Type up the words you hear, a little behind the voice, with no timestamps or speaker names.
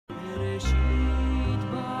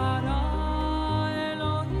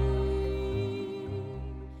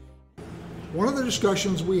One of the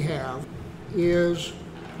discussions we have is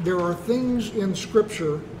there are things in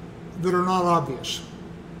Scripture that are not obvious.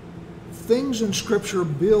 Things in Scripture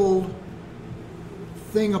build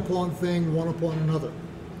thing upon thing, one upon another.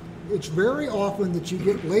 It's very often that you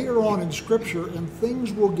get later on in Scripture and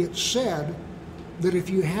things will get said that if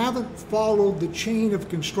you haven't followed the chain of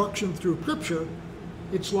construction through Scripture,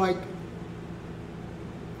 it's like,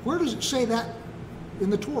 where does it say that in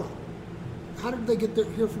the Torah? How did they get there,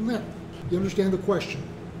 here from there? You understand the question?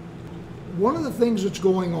 One of the things that's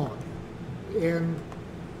going on, and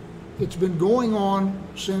it's been going on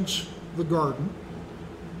since the garden,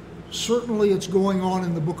 certainly it's going on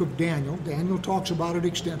in the book of Daniel. Daniel talks about it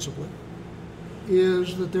extensively,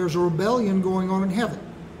 is that there's a rebellion going on in heaven.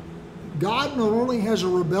 God not only has a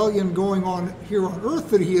rebellion going on here on earth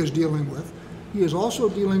that he is dealing with, he is also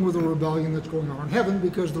dealing with a rebellion that's going on in heaven,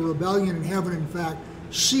 because the rebellion in heaven, in fact,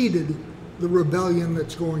 seeded the rebellion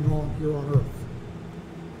that's going on here on earth.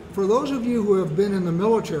 For those of you who have been in the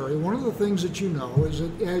military, one of the things that you know is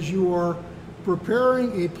that as you are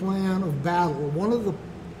preparing a plan of battle, one of the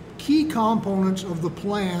key components of the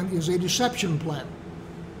plan is a deception plan.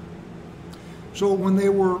 So when they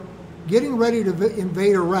were getting ready to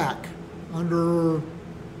invade Iraq under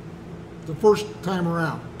the first time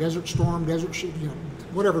around, Desert Storm,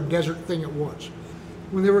 whatever desert thing it was,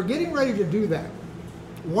 when they were getting ready to do that,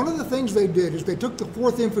 one of the things they did is they took the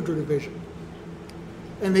 4th Infantry Division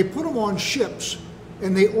and they put them on ships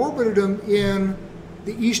and they orbited them in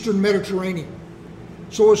the Eastern Mediterranean.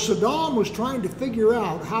 So as Saddam was trying to figure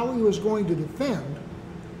out how he was going to defend,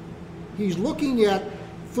 he's looking at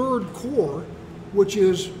 3rd Corps, which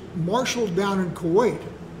is marshaled down in Kuwait,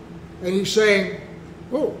 and he's saying,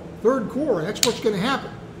 oh, 3rd Corps, that's what's going to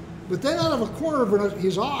happen. But then out of a corner of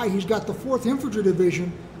his eye, he's got the 4th Infantry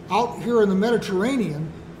Division out here in the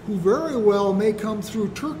Mediterranean, who very well may come through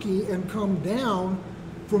Turkey and come down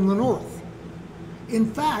from the north.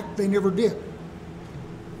 In fact, they never did.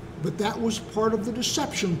 But that was part of the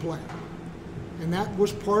deception plan. And that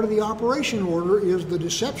was part of the operation order, is the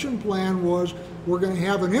deception plan was, we're going to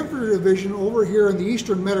have an infantry division over here in the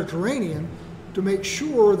Eastern Mediterranean to make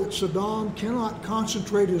sure that Saddam cannot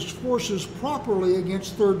concentrate his forces properly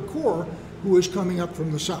against 3rd Corps, who is coming up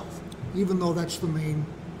from the south, even though that's the main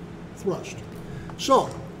thrust. So,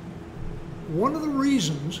 one of the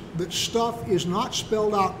reasons that stuff is not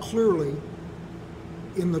spelled out clearly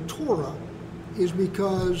in the Torah is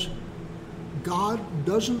because God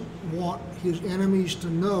doesn't want his enemies to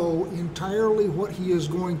know entirely what he is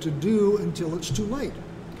going to do until it's too late.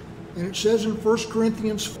 And it says in 1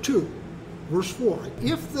 Corinthians 2, verse 4,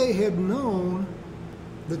 if they had known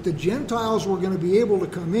that the Gentiles were going to be able to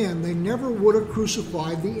come in, they never would have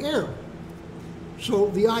crucified the heir. So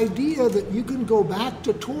the idea that you can go back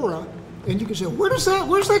to Torah and you can say, where's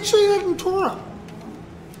that say that in Torah?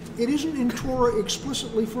 It isn't in Torah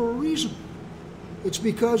explicitly for a reason. It's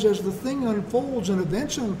because as the thing unfolds and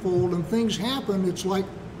events unfold and things happen, it's like,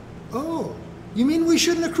 oh, you mean we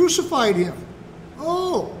shouldn't have crucified him?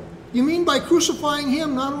 Oh, you mean by crucifying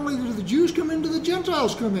him, not only do the Jews come in, do the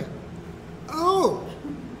Gentiles come in? Oh,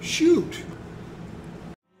 shoot.